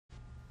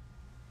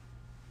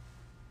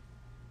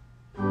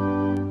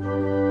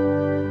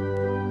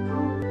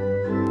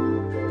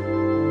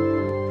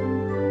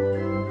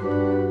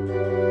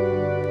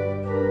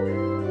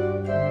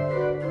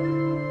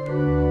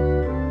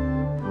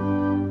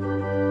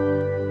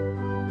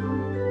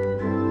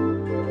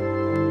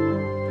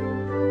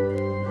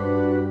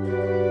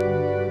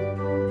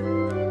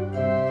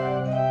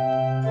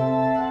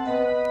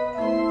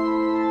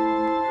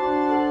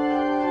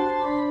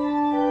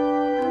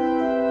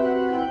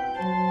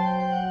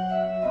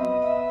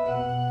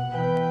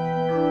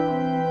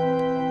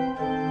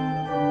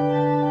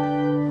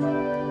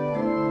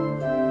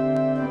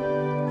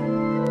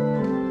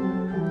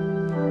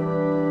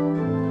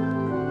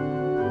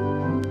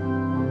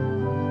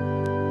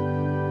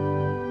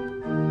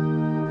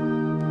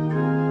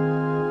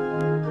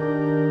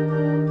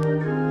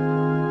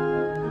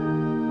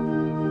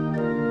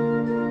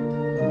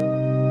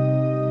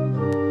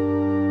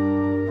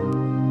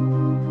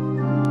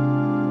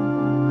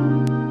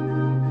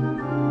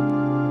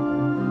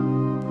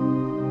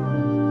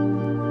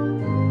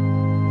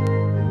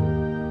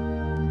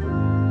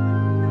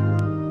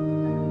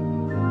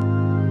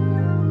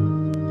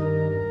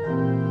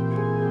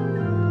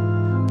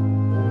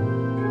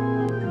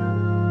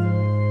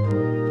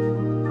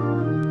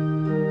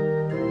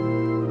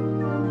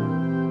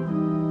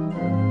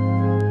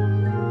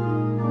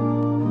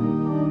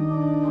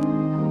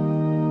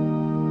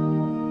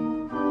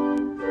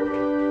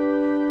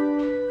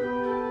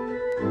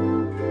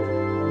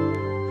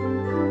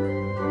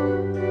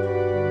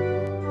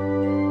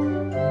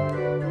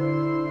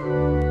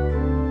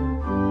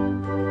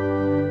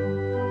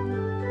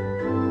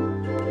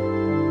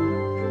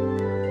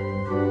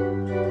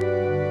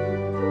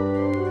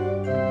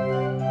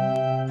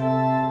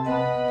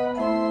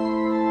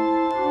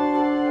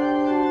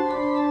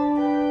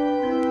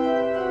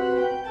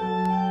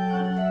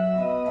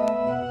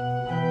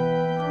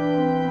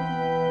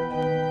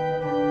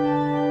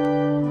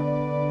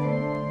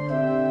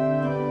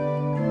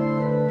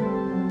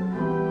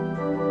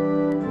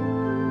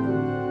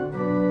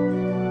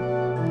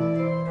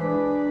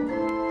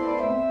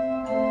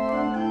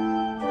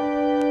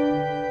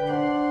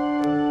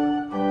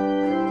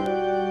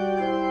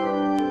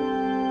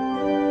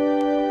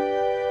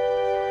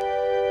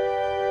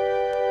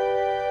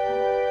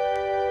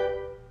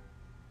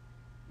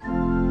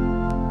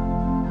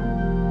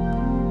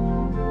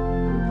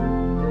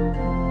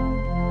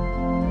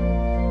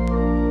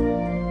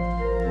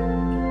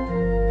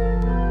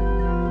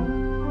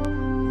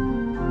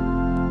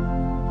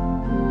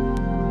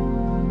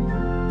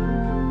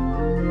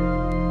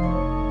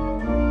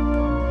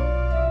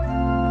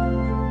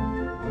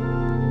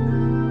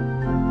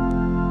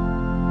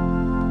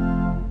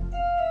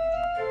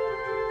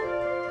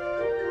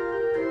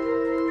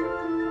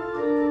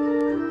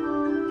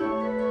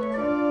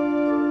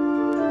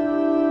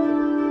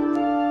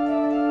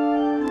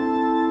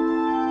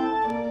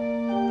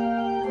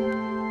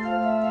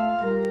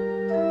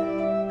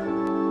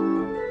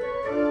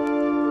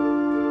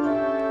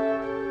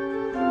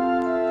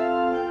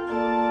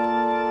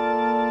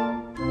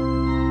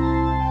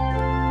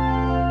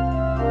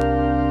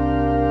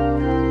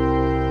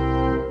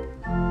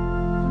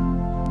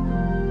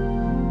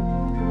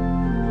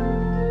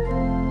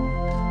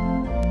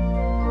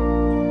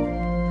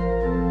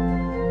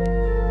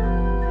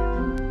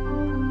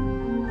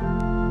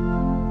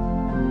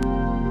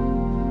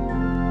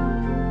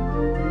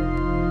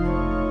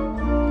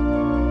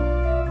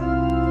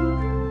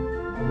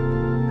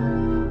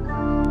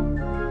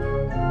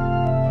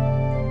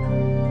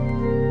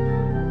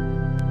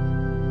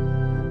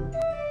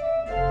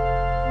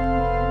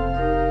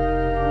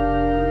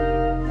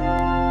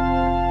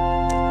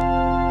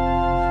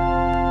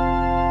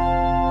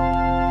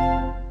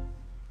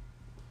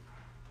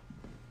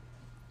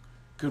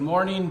Good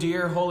morning,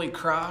 dear Holy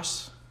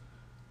Cross.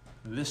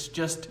 This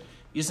just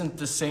isn't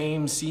the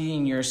same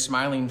seeing your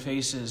smiling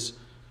faces,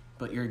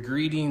 but your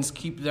greetings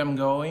keep them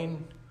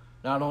going,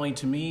 not only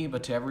to me,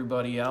 but to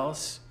everybody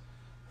else,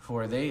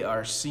 for they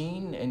are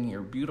seen and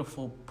your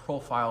beautiful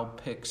profile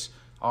pics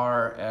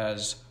are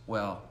as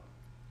well.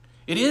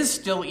 It is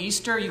still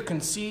Easter. You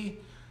can see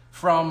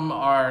from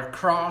our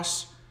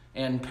cross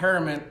and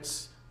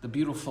paraments, the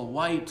beautiful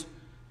white,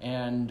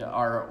 and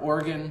our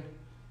organ.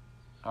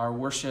 Our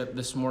worship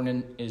this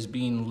morning is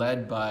being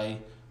led by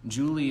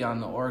Julie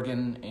on the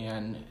organ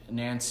and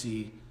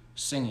Nancy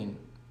singing.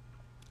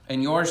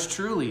 And yours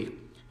truly.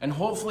 And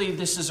hopefully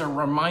this is a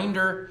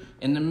reminder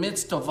in the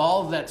midst of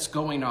all that's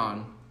going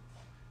on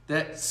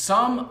that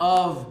some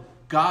of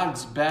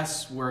God's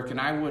best work, and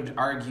I would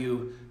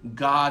argue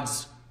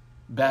God's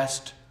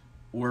best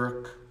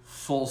work,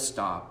 full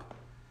stop,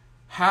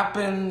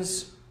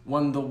 happens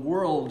when the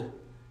world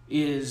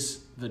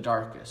is the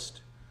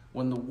darkest,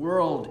 when the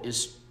world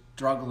is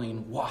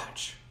struggling.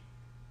 Watch.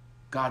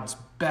 God's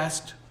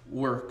best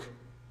work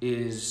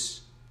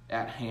is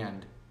at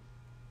hand.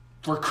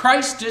 For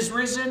Christ is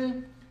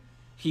risen.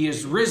 He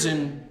is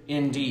risen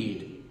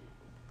indeed.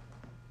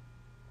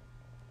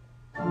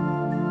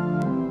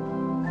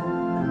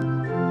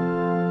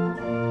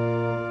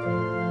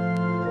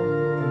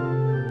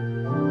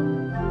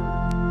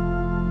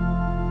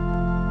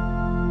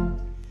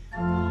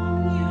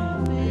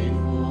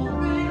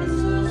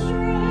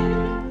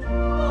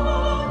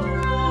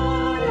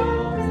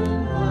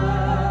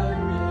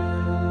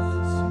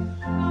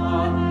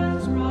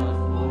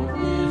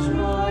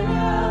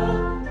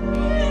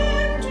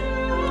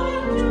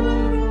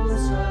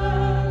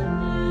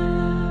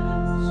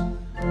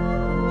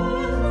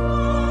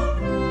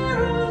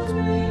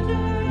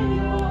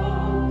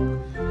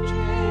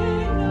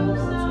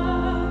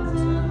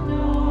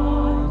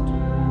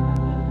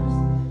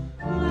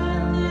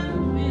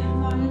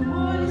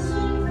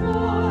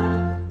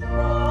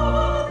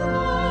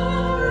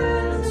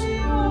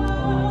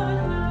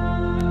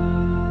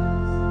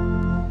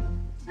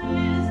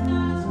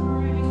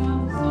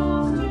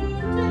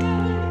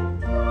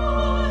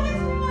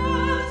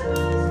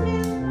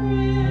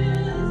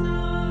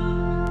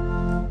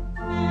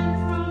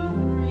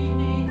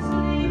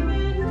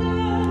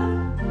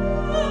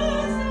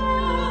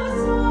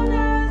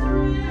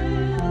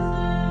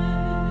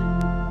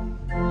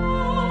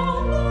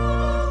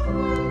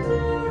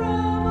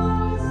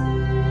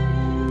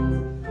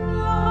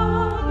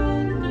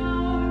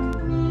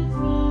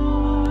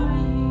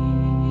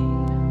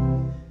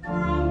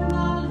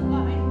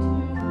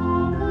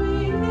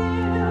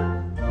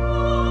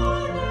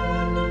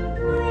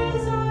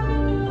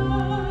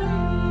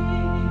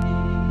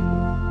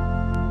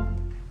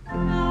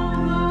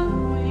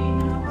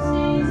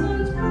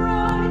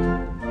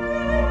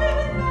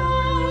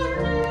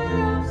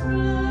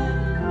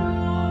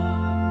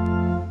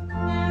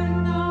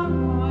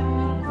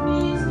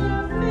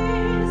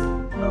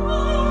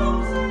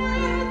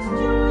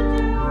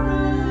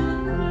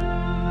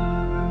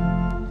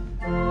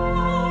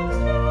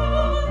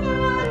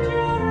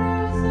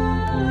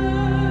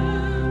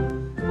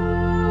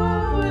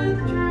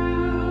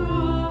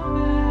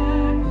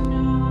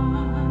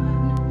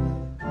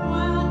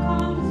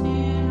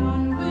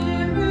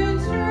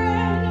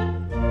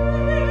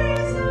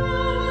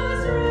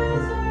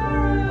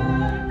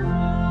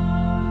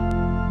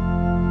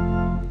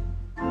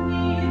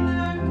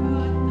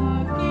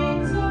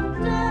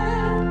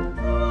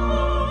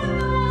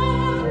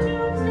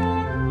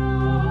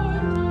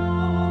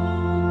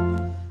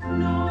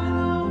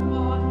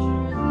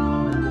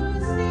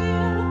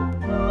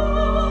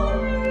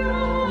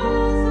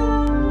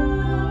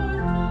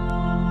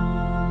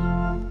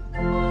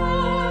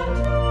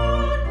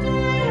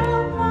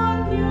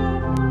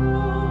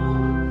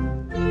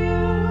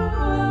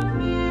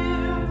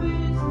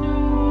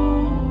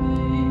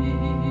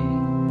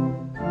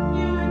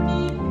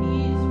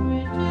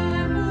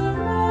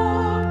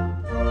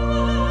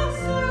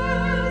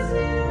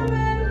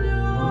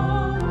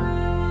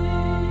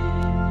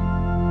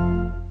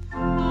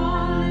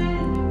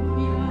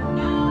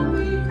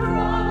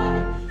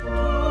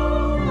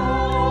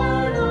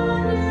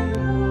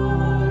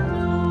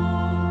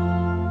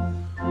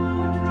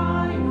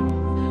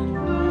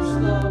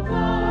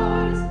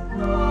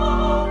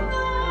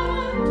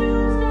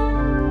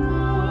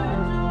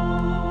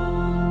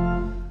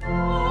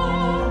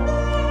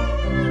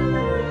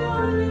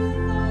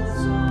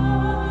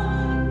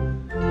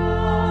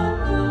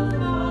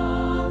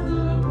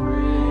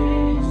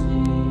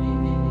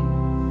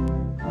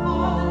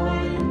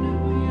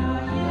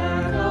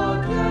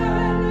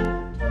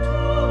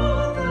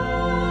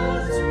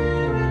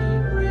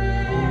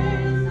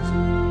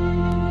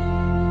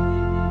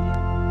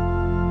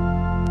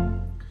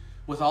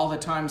 With all the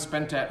time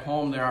spent at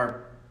home, there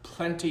are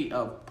plenty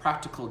of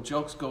practical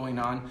jokes going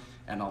on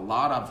and a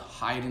lot of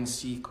hide and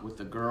seek with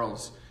the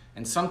girls.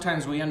 And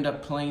sometimes we end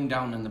up playing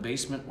down in the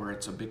basement where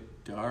it's a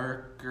bit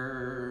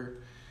darker.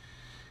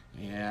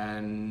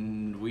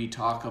 And we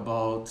talk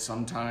about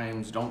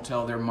sometimes don't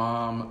tell their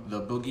mom,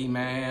 the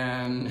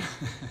boogeyman.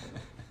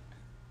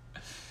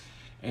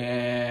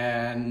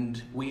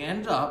 And we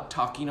end up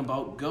talking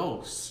about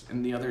ghosts.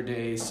 And the other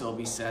day,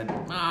 Sylvie said,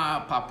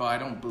 Papa, I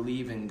don't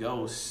believe in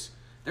ghosts.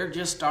 They're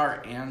just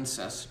our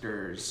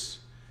ancestors.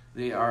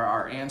 They are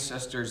our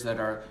ancestors that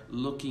are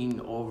looking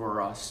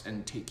over us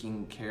and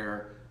taking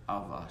care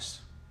of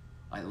us.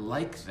 I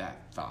like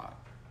that thought.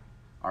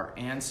 Our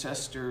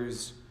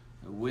ancestors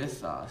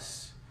with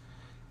us.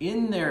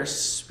 In their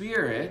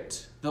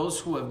spirit, those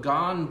who have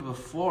gone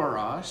before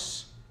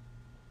us,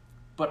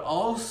 but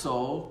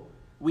also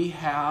we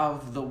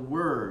have the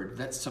word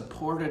that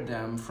supported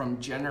them from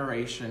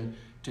generation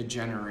to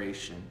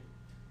generation.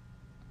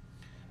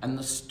 And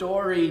the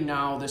story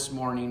now this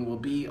morning will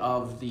be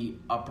of the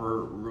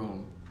upper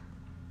room.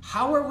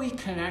 How are we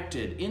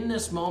connected in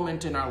this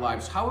moment in our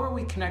lives? How are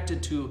we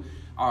connected to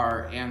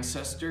our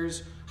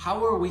ancestors?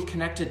 How are we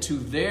connected to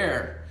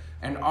their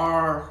and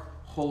our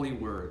holy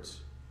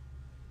words?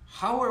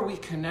 How are we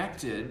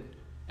connected,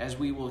 as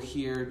we will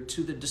hear,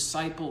 to the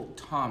disciple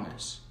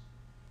Thomas?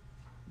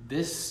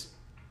 This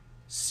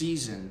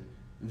season,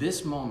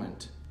 this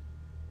moment,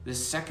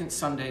 this second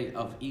Sunday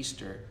of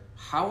Easter,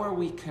 how are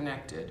we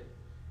connected,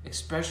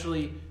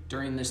 especially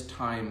during this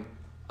time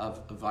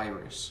of a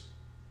virus?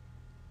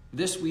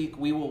 This week,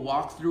 we will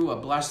walk through a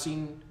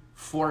blessing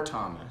for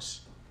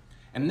Thomas.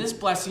 And this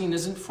blessing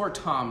isn't for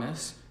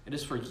Thomas, it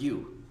is for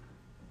you.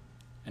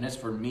 And it's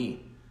for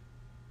me,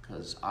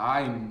 because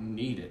I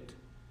need it.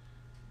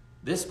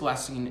 This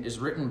blessing is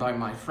written by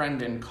my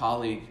friend and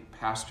colleague,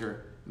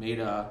 Pastor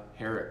Maida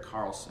Herrick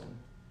Carlson.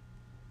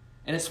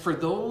 And it's for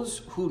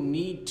those who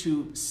need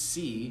to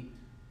see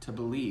to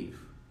believe.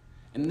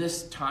 In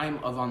this time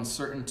of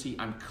uncertainty,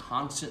 I'm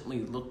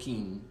constantly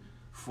looking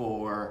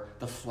for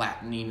the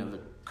flattening of the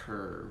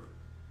curve,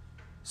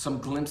 some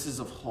glimpses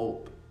of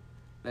hope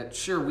that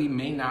sure, we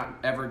may not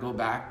ever go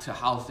back to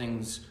how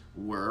things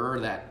were,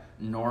 that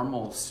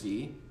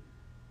normalcy,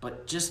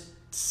 but just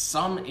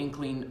some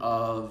inkling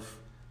of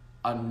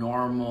a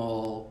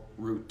normal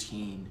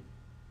routine.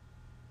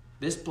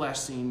 This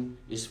blessing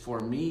is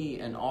for me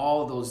and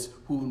all those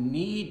who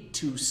need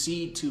to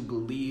see to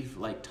believe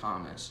like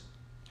Thomas.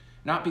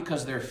 Not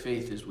because their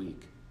faith is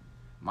weak.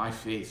 My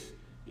faith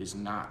is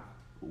not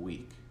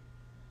weak.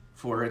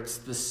 For it's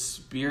the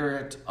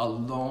Spirit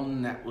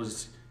alone that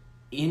was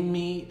in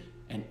me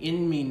and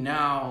in me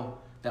now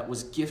that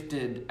was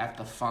gifted at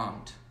the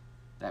font,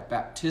 that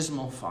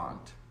baptismal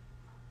font,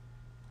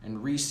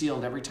 and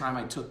resealed every time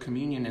I took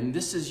communion. And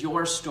this is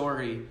your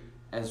story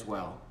as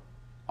well.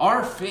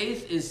 Our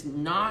faith is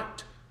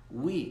not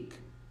weak,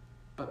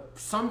 but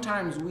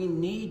sometimes we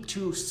need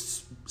to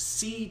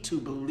see to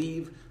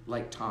believe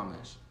like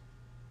Thomas.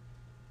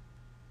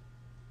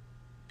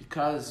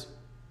 Because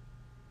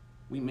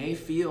we may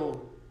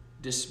feel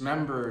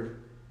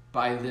dismembered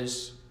by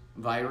this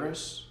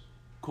virus,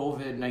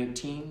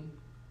 COVID-19,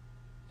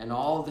 and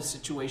all the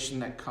situation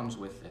that comes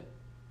with it.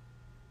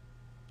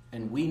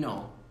 And we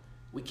know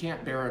we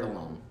can't bear it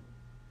alone.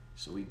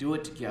 So we do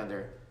it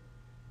together.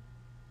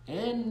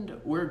 And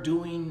we're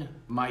doing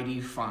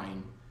mighty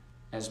fine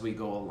as we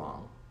go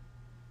along.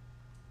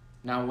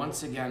 Now,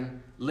 once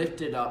again,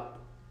 lifted up,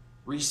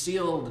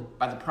 resealed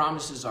by the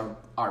promises of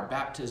our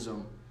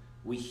baptism,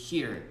 we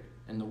hear it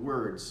in the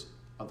words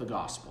of the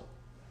gospel.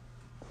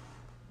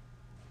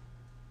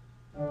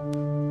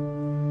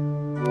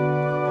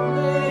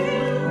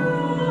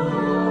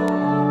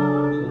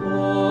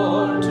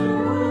 Lord, to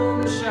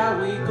whom shall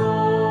we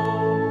go?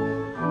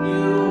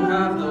 You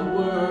have the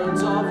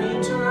words of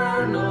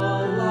eternal.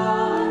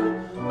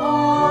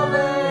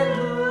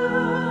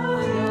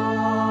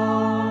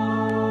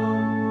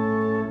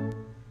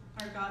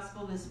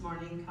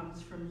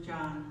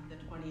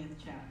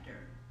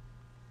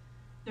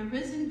 The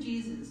risen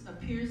Jesus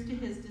appears to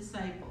his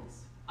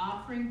disciples,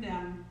 offering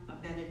them a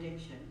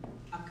benediction,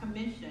 a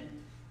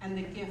commission, and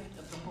the gift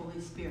of the Holy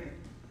Spirit.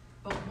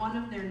 But one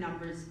of their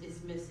numbers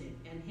is missing,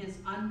 and his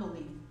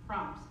unbelief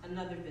prompts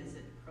another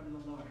visit from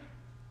the Lord.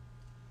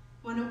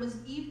 When it was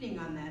evening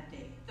on that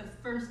day, the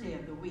first day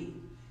of the week,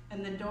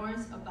 and the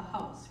doors of the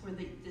house where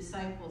the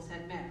disciples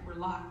had met were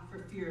locked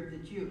for fear of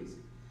the Jews,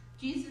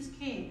 Jesus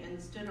came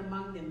and stood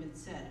among them and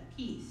said,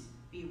 "Peace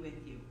be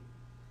with you."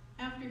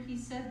 After he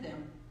said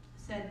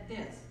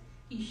this,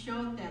 he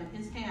showed them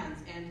his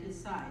hands and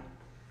his side.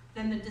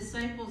 Then the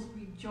disciples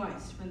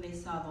rejoiced when they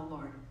saw the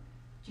Lord.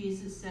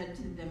 Jesus said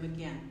to them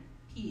again,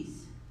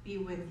 "Peace be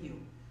with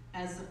you.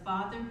 As the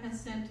Father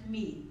has sent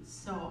me,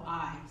 so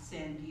I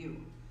send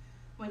you."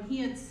 When he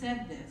had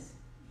said this,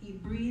 he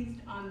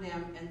breathed on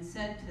them and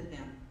said to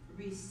them,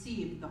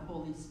 "Receive the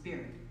Holy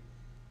Spirit.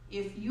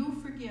 If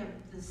you forgive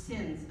the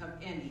sins of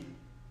any,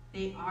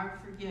 they are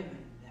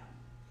forgiven them.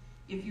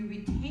 If you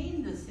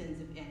retain the sins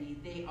of any,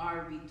 they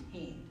are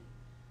retained."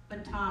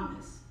 But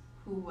Thomas,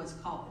 who was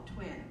called the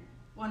twin,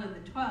 one of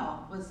the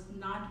 12, was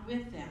not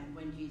with them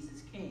when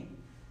Jesus came.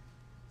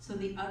 So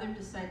the other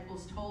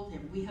disciples told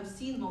him, "We have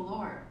seen the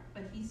Lord."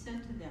 But he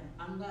said to them,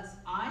 "Unless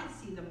I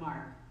see the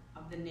mark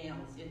of the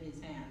nails in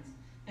his hands,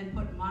 and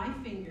put my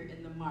finger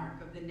in the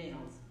mark of the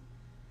nails,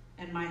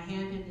 and my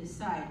hand in his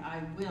side,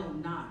 I will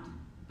not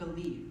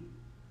believe.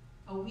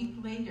 A week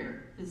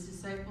later, his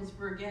disciples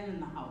were again in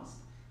the house,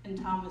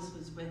 and Thomas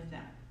was with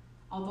them.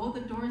 Although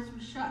the doors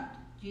were shut,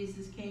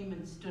 Jesus came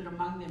and stood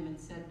among them and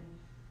said,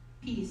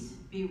 "Peace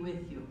be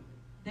with you."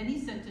 Then he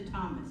said to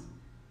Thomas,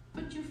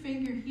 "Put your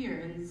finger here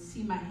and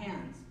see my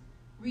hands.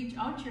 Reach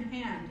out your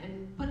hand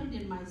and put it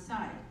in my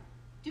side.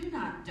 Do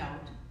not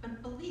doubt,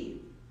 but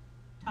believe."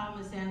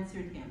 Thomas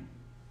answered him,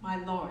 "My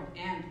Lord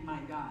and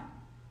my God."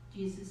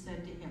 Jesus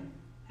said to him,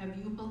 "Have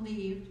you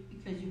believed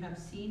because you have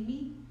seen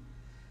me?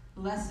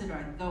 Blessed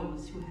are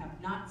those who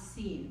have not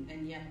seen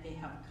and yet they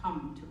have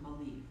come to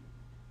believe."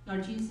 Now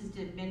Jesus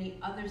did many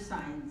other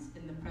signs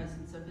in the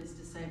presence of his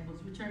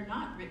disciples, which are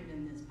not written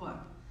in this book.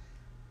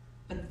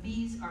 But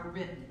these are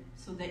written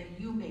so that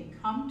you may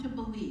come to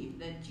believe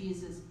that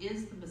Jesus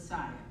is the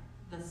Messiah,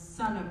 the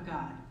Son of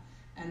God,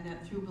 and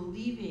that through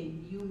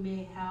believing you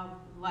may have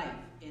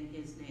life in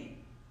his name.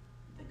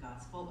 The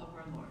Gospel of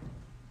our Lord.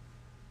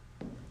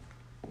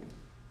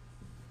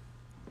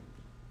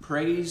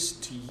 Praise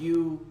to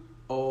you,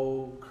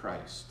 O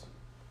Christ.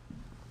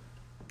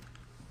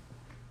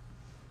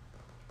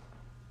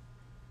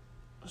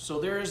 So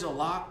there is a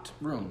locked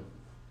room.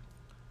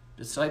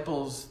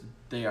 Disciples,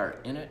 they are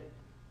in it.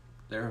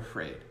 They're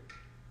afraid.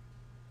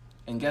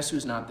 And guess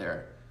who's not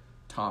there?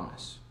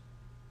 Thomas.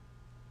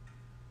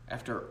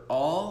 After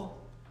all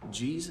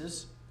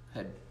Jesus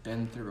had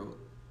been through,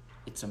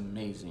 it's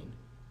amazing.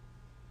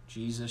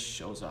 Jesus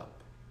shows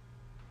up.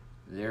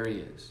 There he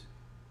is.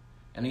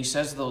 And he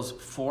says those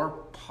 4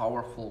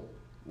 powerful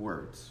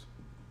words.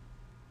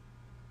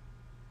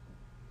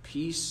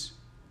 Peace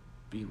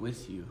be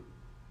with you,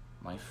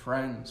 my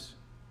friends,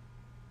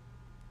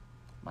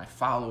 my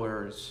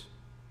followers.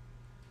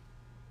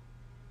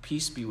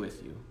 Peace be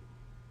with you.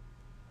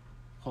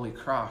 Holy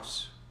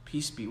Cross,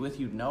 peace be with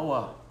you.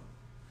 Noah,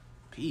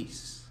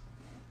 peace.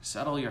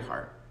 Settle your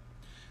heart.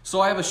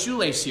 So I have a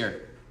shoelace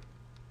here.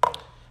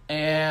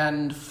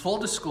 And full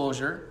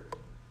disclosure,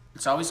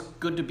 it's always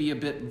good to be a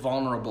bit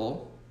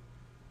vulnerable,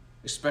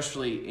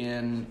 especially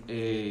in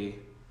a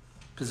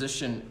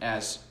position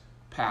as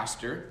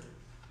pastor,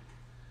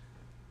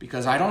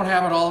 because I don't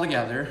have it all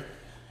together,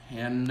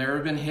 and there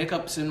have been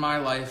hiccups in my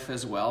life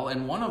as well.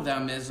 And one of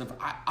them is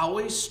I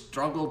always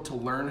struggled to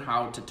learn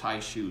how to tie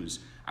shoes.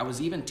 I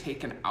was even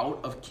taken out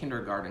of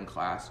kindergarten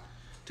class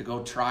to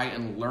go try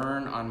and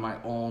learn on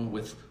my own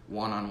with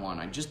one-on-one.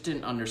 I just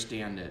didn't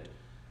understand it.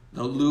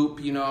 The loop,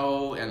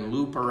 and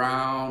loop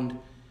around.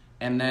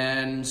 And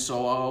then,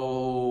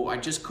 so I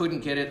just couldn't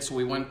get it. So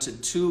we went to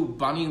 2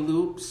 bunny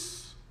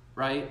loops,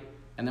 right?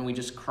 And then we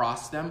just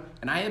crossed them.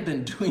 And I have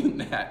been doing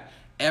that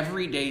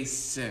every day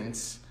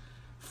since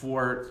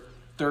for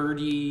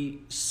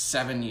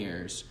 37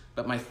 years.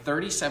 But my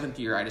 37th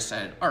year, I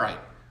decided, all right,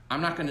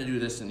 I'm not going to do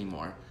this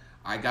anymore.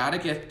 I got to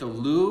get the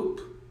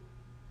loop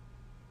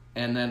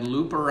and then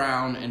loop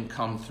around and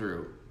come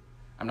through.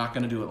 I'm not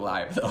going to do it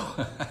live,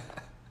 though.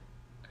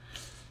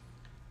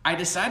 I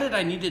decided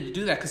I needed to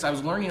do that because I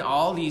was learning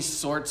all these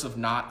sorts of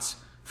knots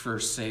for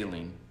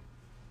sailing.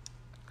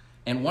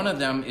 And one of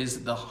them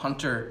is the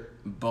hunter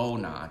bow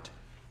knot.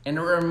 And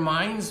it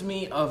reminds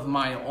me of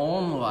my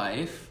own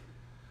life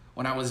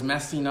when I was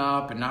messing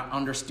up and not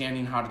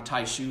understanding how to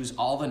tie shoes,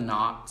 all the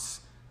knots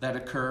that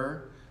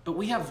occur. But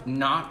we have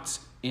knots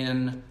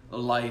in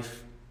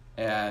life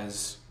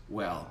as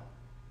well.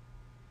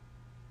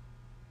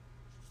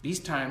 These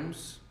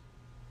times,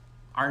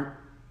 our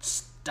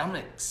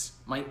stomachs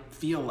might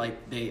feel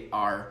like they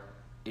are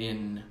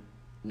in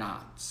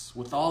knots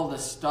with all the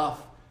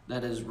stuff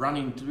that is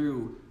running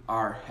through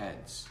our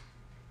heads.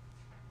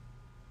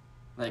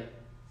 Like,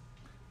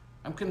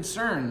 I'm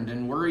concerned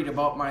and worried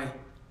about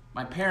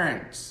my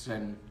parents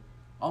and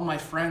all my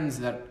friends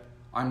that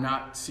I'm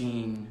not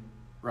seeing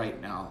right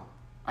now.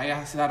 I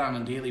ask that on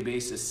a daily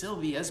basis.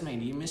 Sylvie, Esme,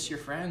 do you miss your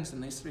friends?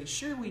 And they say,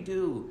 sure we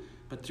do.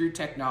 But through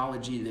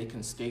technology, they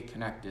can stay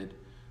connected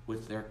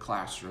with their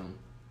classroom.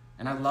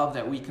 And I love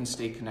that we can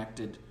stay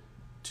connected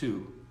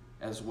too,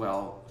 as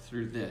well,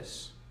 through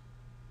this.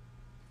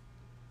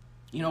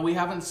 We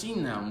haven't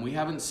seen them. We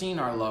haven't seen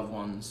our loved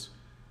ones.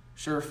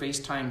 Sure,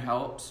 FaceTime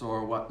helps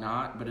or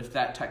whatnot, but if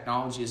that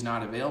technology is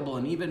not available,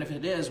 and even if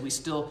it is, we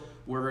still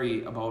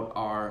worry about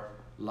our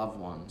loved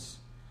ones.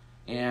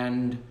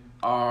 And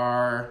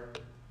our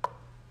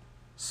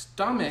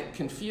stomach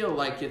can feel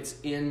like it's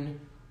in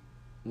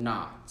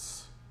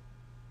knots.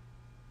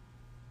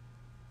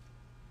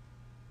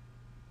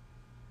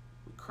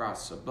 We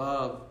cross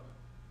above,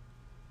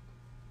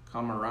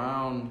 come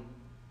around,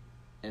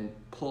 and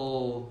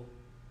pull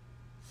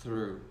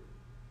through.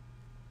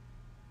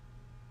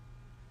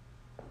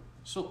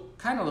 So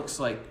kind of looks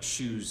like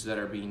shoes that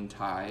are being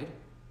tied.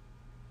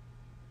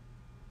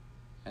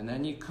 And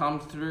then you come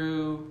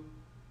through.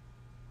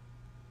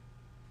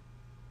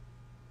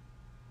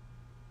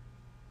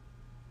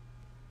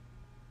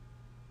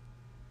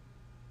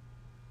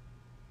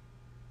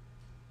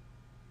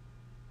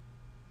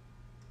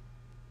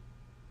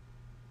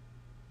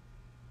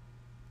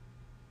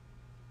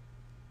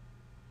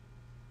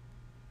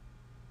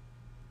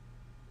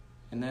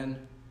 And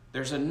then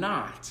there's a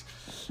knot.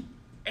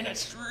 And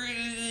it's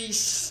really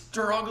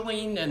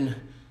struggling, and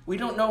we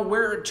don't know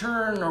where to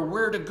turn or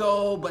where to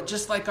go. But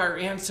just like our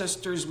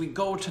ancestors, we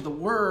go to the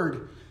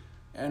Word.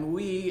 And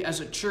we as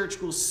a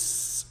church will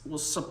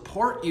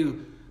support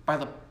you by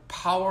the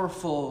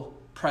powerful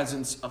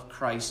presence of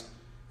Christ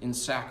in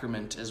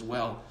sacrament as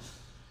well.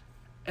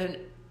 And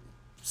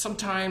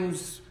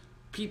sometimes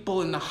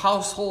people in the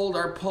household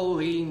are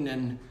pulling,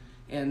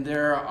 and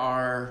there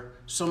are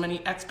so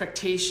many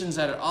expectations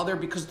at other,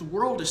 because the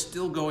world is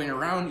still going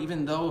around,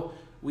 even though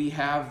we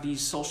have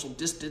these social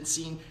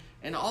distancing,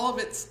 and all of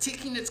it's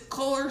taking its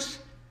course,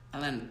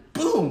 and then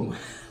boom,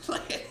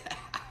 look at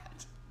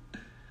that.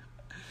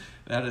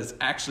 That is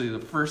actually the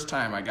first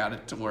time I got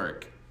it to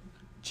work,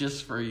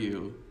 just for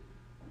you.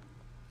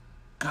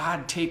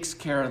 God takes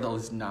care of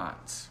those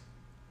knots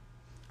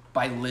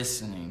by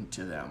listening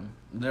to them.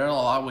 They'll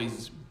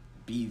always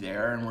be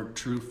there, and we're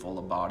truthful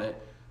about it.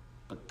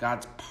 But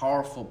God's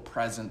powerful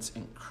presence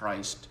in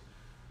Christ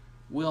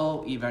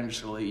will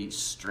eventually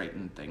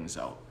straighten things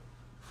out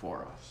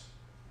for us.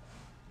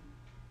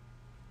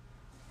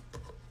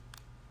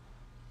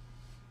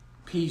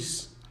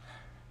 Peace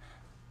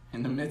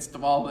in the midst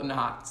of all the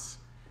knots.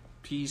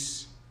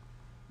 Peace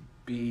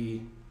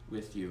be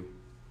with you.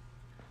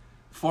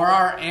 For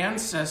our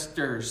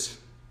ancestors,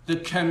 the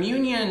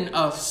communion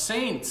of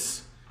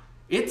saints,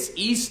 it's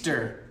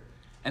Easter.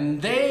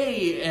 And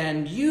they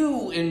and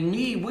you and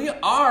me, we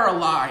are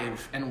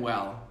alive and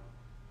well.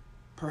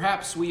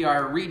 Perhaps we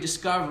are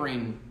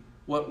rediscovering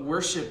what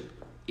worship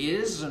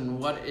is and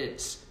what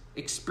it's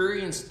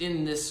experienced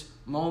in this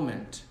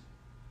moment.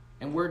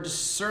 And we're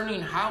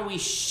discerning how we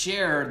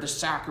share the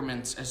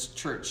sacraments as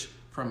church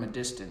from a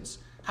distance.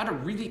 How to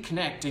really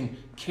connect and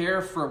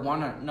care for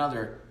one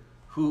another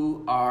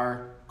who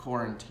are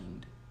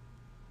quarantined.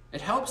 It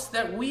helps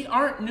that we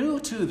aren't new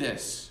to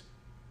this.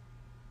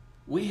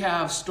 We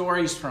have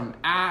stories from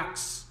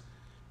Acts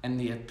and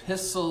the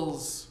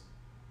epistles.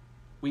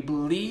 We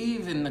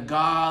believe in the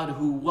God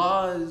who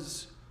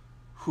was,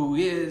 who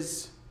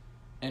is,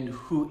 and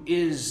who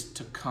is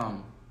to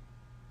come.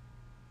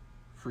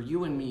 For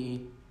you and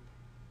me,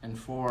 and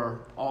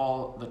for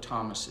all the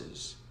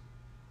Thomases.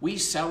 We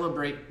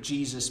celebrate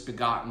Jesus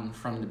begotten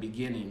from the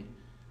beginning,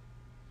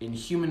 in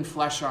human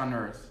flesh on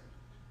earth,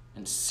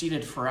 and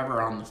seated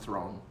forever on the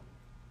throne.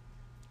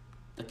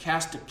 The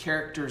cast of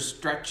characters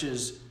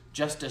stretches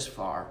just as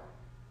far.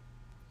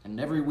 And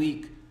every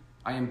week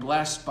I am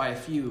blessed by a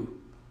few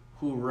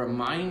who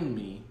remind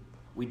me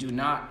we do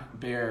not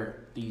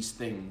bear these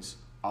things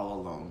all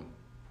alone.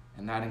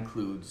 And that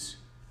includes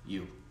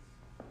you.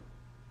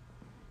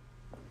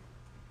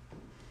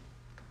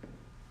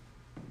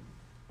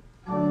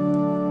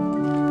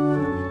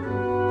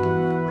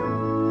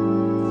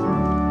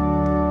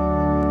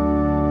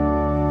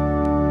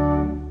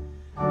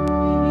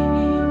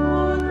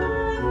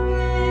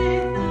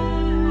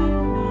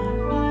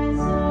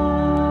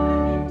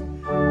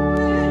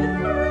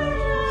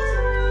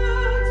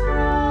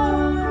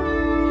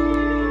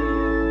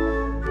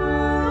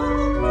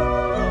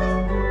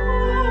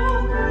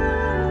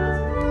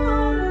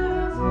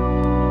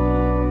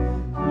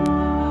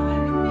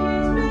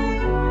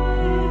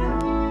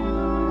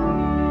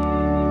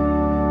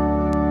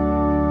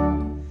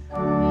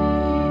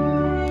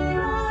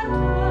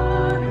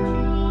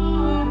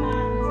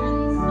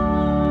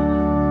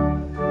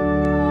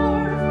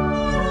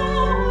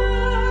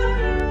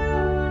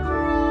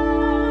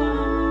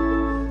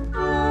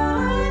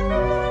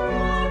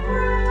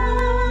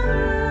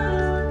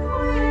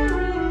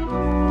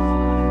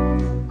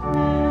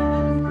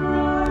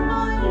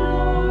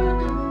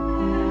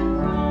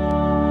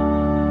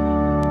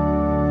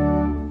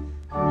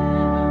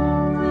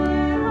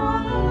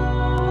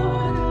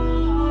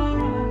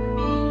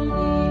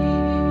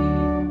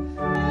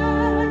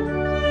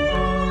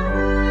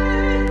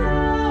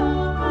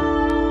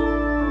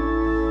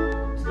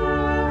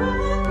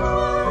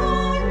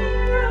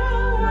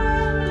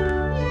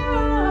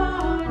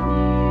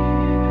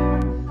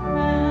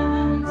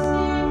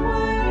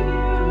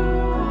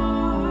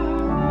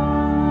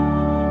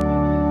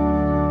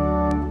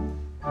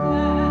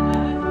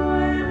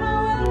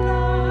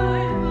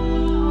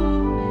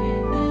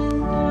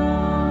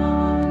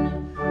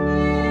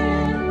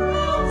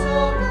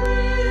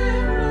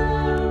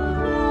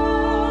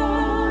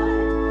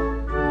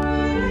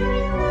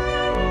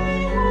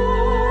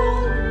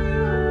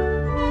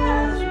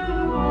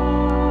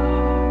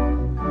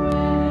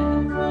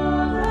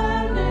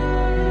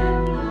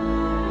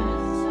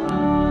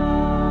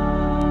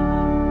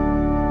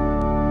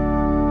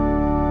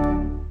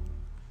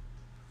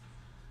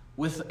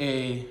 With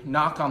a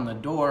knock on the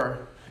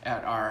door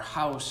at our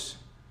house,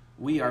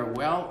 we are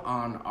well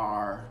on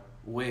our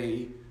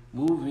way,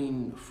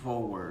 moving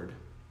forward,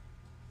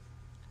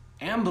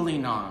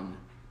 ambling on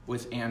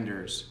with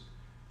Anders.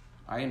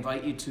 I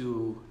invite you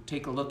to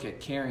take a look at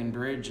Caring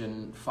Bridge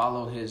and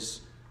follow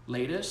his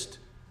latest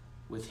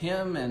with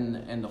him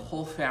and the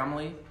whole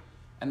family.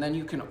 And then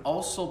you can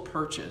also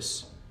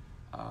purchase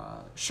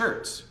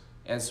shirts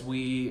as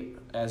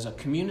a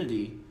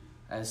community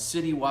as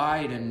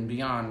citywide and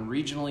beyond,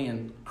 regionally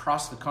and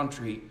across the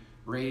country,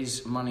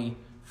 raise money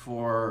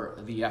for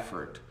the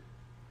effort.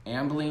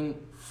 Amble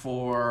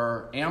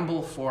for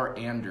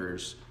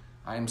Anders.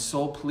 I am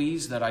so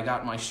pleased that I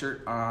got my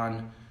shirt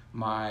on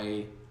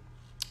my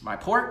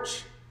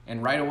porch,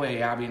 and right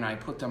away Abby and I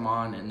put them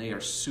on, and they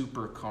are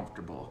super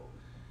comfortable.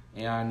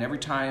 And every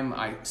time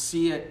I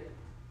see it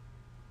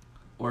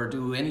or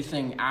do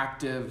anything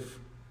active,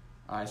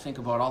 I think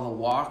about all the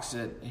walks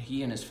that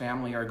he and his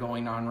family are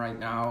going on right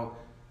now.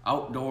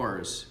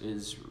 Outdoors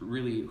is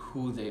really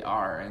who they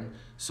are. And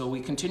so we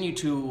continue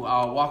to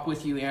walk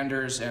with you,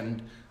 Anders,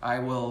 and I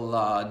will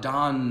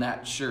don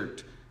that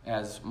shirt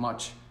as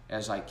much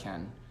as I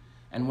can.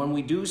 And when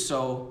we do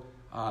so,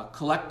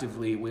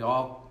 collectively, we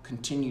all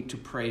continue to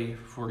pray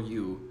for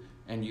you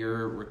and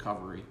your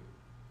recovery.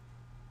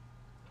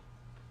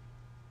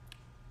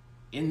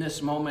 In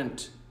this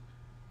moment,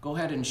 go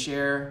ahead and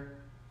share,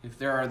 if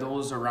there are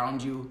those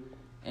around you,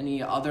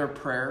 any other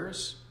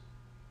prayers.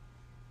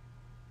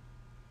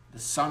 The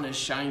sun is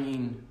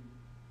shining.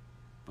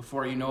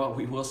 Before you know it,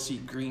 we will see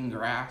green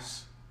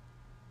grass.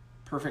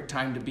 Perfect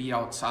time to be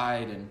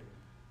outside and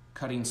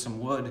cutting some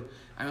wood.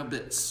 I'm a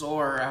bit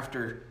sore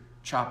after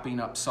chopping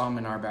up some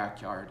in our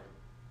backyard.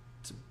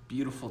 It's a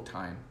beautiful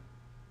time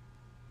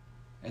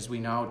as we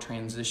now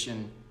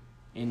transition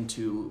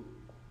into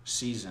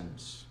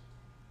seasons.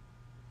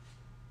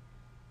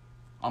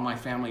 All my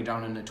family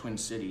down in the Twin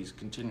Cities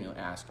continually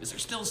ask, is there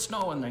still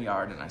snow in the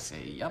yard? And I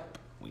say, yep,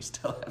 we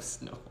still have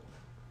snow.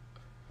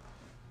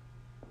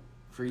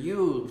 For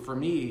you, for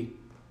me,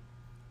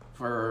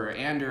 for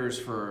Anders,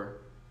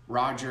 for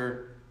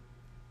Roger,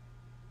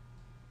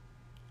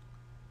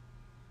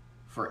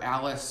 for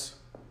Alice,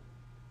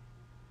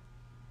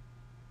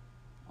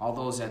 all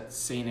those at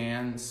St.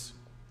 Anne's,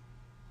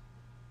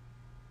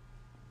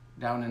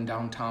 down in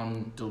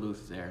downtown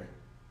Duluth there.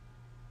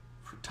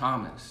 For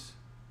Thomas,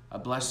 a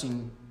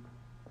blessing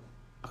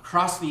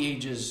across the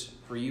ages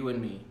for you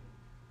and me.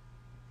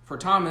 For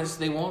Thomas,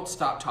 they won't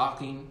stop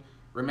talking,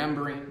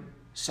 remembering,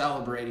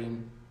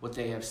 celebrating what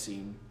they have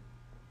seen.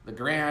 The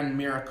grand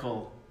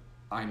miracle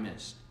I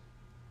missed.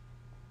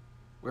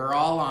 We're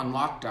all on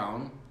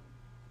lockdown,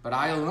 but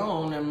I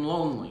alone am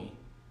lonely.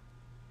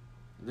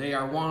 They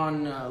are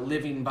one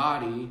living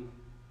body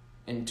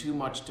and too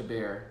much to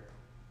bear,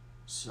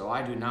 so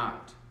I do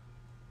not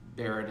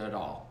bear it at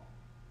all.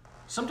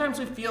 Sometimes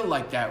we feel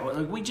like that.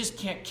 Like we just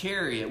can't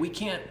carry it. We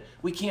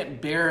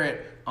can't bear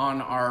it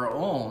on our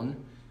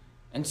own,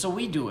 and so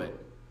we do it.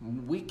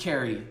 We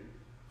carry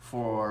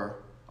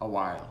for a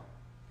while.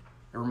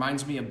 It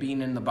reminds me of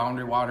being in the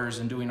Boundary Waters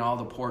and doing all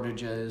the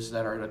portages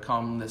that are to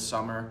come this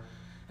summer.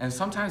 And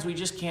sometimes we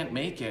just can't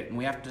make it, and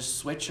we have to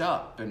switch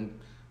up. And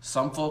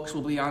some folks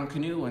will be on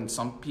canoe, and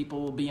some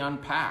people will be on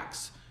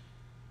packs.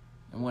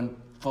 And when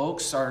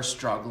folks are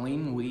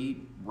struggling,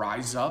 we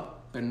rise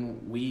up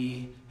and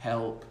we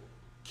help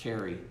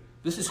carry.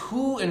 This is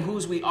who and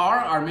whose we are.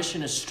 Our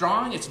mission is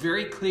strong. It's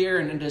very clear,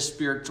 and it is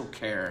spiritual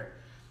care.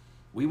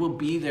 We will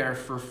be there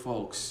for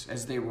folks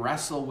as they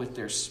wrestle with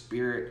their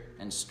spirit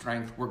and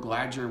strength. We're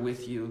glad you're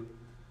with you.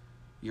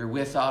 You're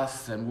with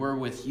us, and we're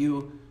with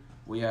you.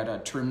 We had a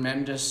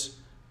tremendous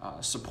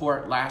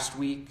support last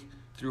week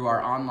through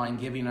our online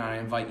giving, and I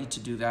invite you to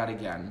do that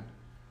again.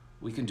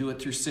 We can do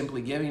it through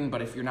Simply Giving,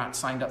 but if you're not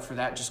signed up for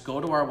that, just go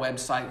to our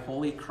website,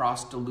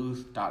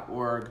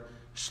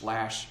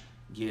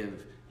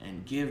 holycrossduluth.org/give,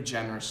 and give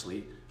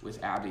generously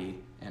with Abby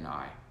and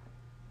I.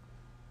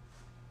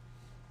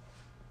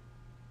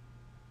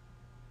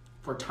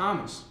 For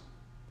Thomas,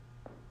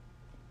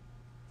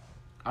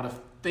 out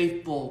of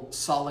faithful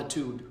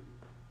solitude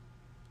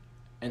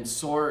and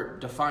sore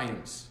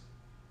defiance,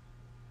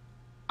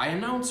 I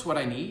announce what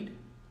I need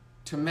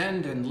to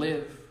mend and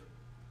live,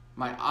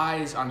 my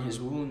eyes on his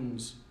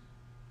wounds,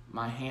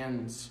 my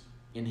hands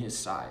in his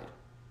side.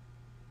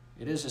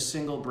 It is a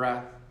single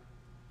breath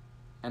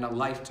and a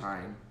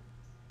lifetime,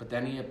 but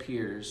then he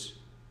appears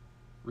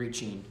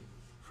reaching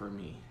for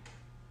me.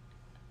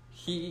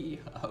 He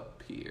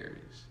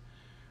appears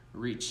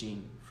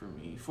reaching for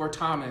me. For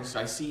Thomas,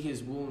 I see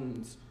his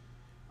wounds,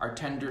 our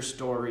tender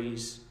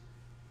stories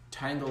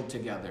tangled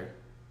together.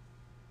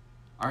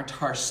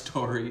 Aren't our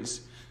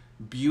stories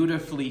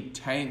beautifully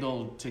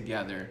tangled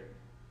together,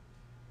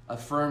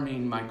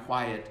 affirming my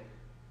quiet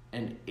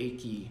and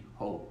achy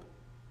hope?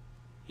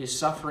 His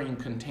suffering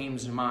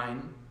contains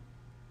mine.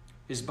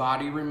 His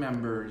body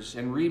remembers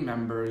and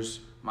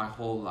remembers my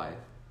whole life.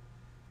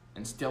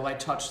 And still I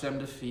touch them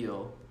to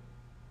feel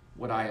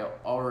what I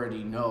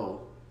already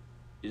know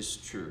is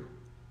true.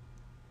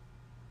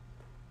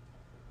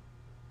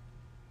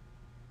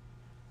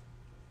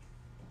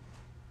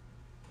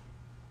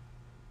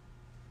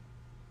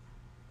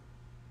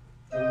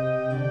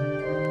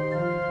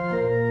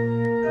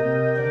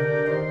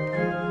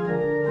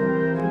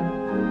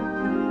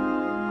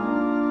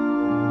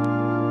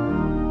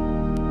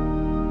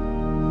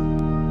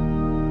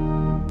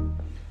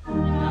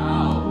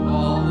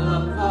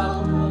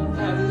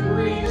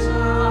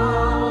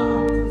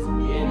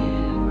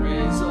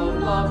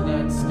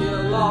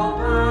 Still all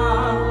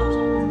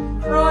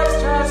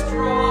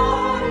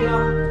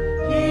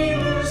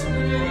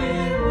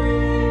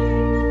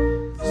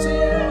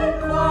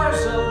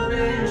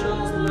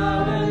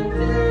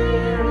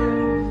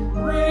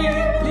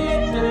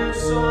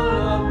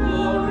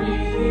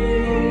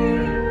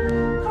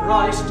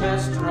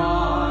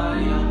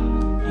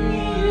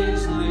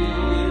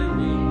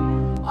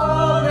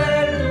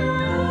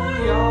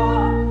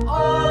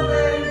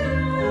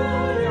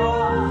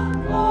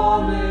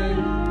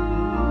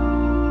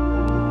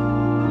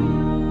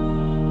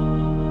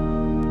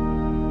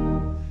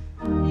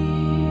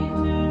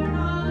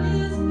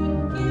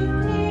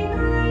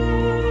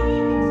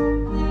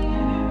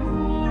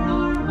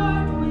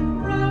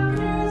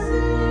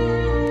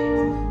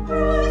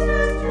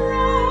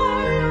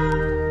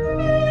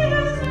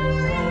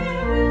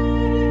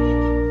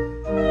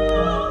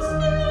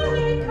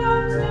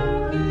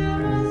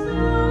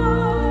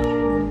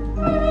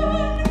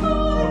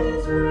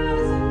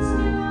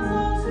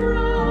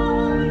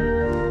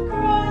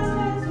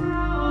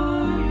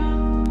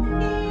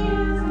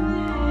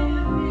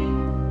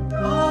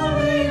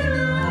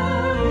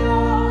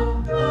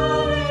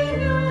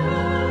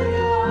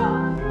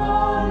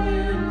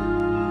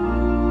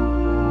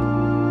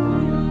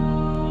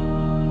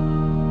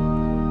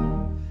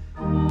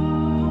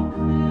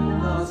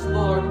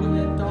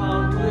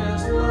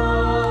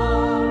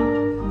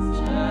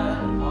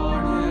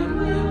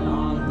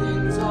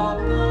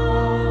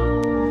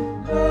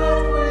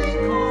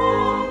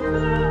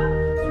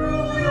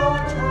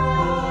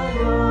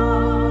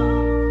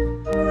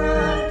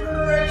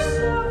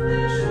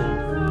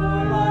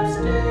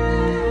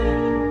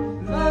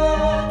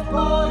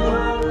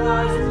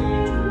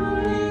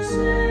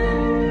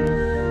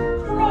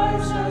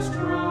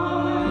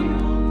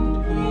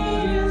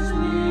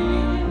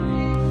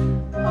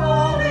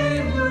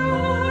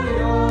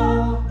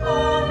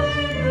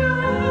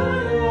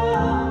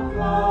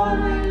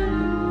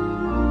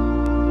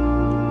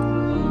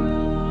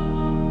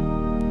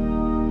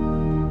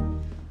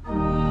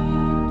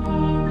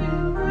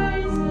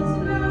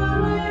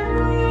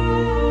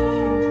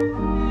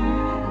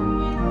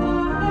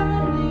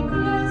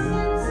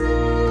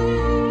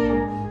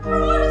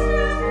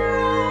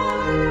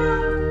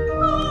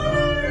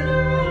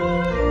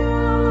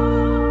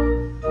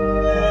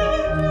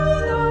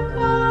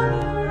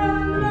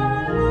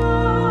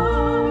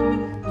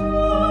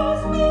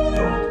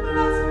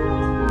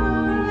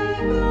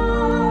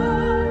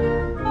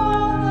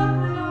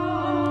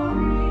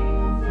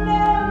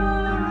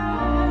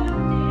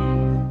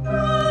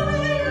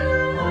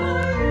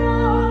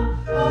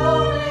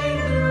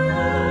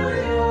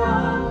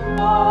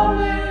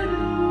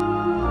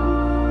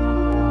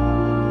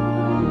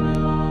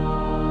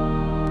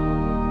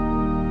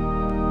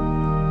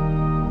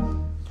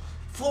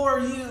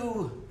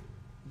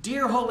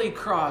holy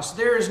cross,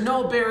 there is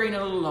no bearing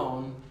it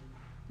alone,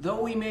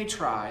 though we may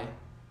try.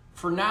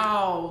 For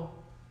now,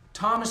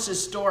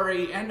 Thomas's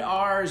story and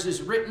ours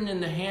is written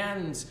in the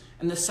hands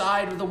and the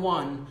side of the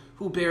one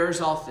who bears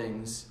all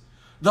things,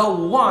 the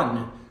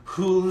one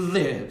who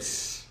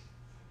lives.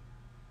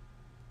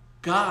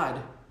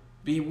 God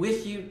be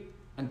with you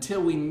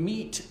until we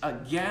meet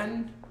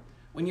again.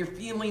 When you're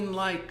feeling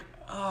like,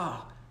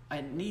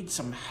 I need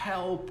some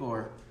help,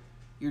 or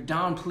you're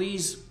down,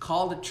 please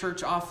call the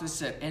church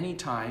office at any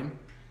time.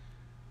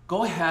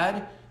 Go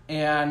ahead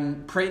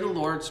and pray the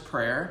Lord's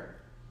Prayer.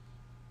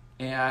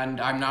 And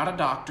I'm not a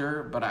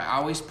doctor, but I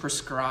always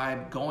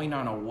prescribe going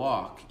on a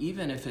walk,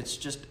 even if it's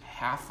just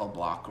half a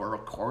block or a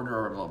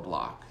quarter of a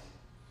block.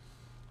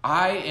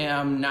 I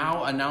am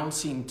now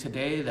announcing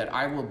today that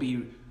I will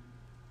be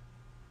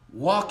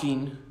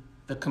walking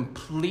the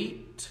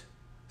complete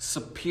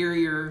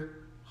Superior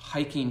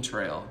hiking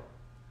trail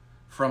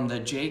from the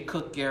Jay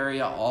Cook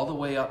area all the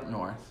way up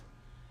north.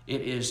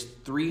 It is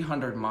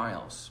 300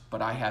 miles,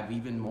 but I have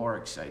even more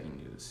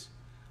exciting news.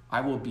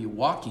 I will be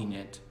walking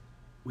it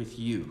with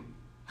you.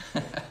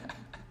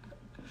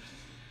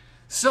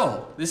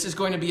 So, this is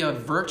going to be a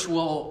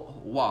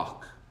virtual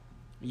walk.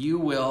 You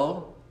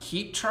will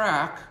keep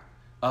track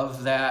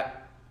of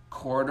that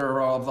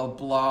quarter of a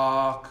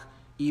block,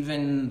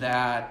 even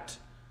that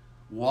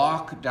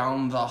walk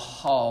down the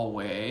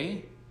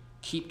hallway.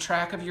 Keep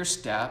track of your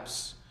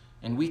steps,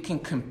 and we can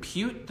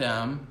compute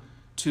them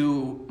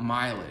to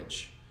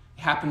mileage.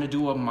 Happen to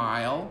do a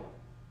mile,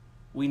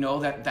 we know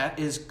that that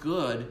is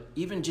good.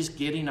 Even just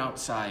getting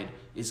outside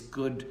is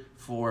good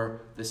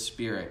for the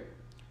spirit.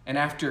 And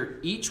after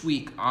each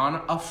week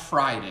on a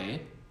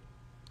Friday,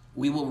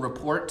 we will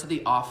report to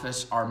the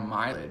office our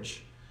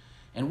mileage,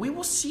 and we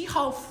will see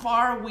how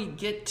far we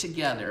get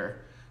together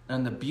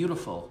on the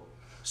beautiful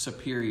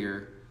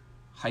Superior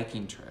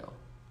hiking trail.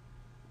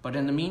 But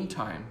in the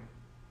meantime,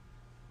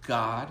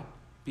 God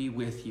be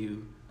with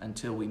you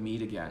until we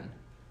meet again.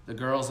 The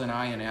girls and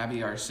I and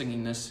Abby are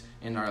singing this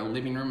in our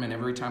living room, and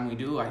every time we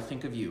do, I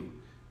think of you,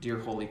 dear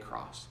Holy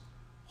Cross.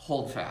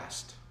 Hold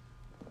fast.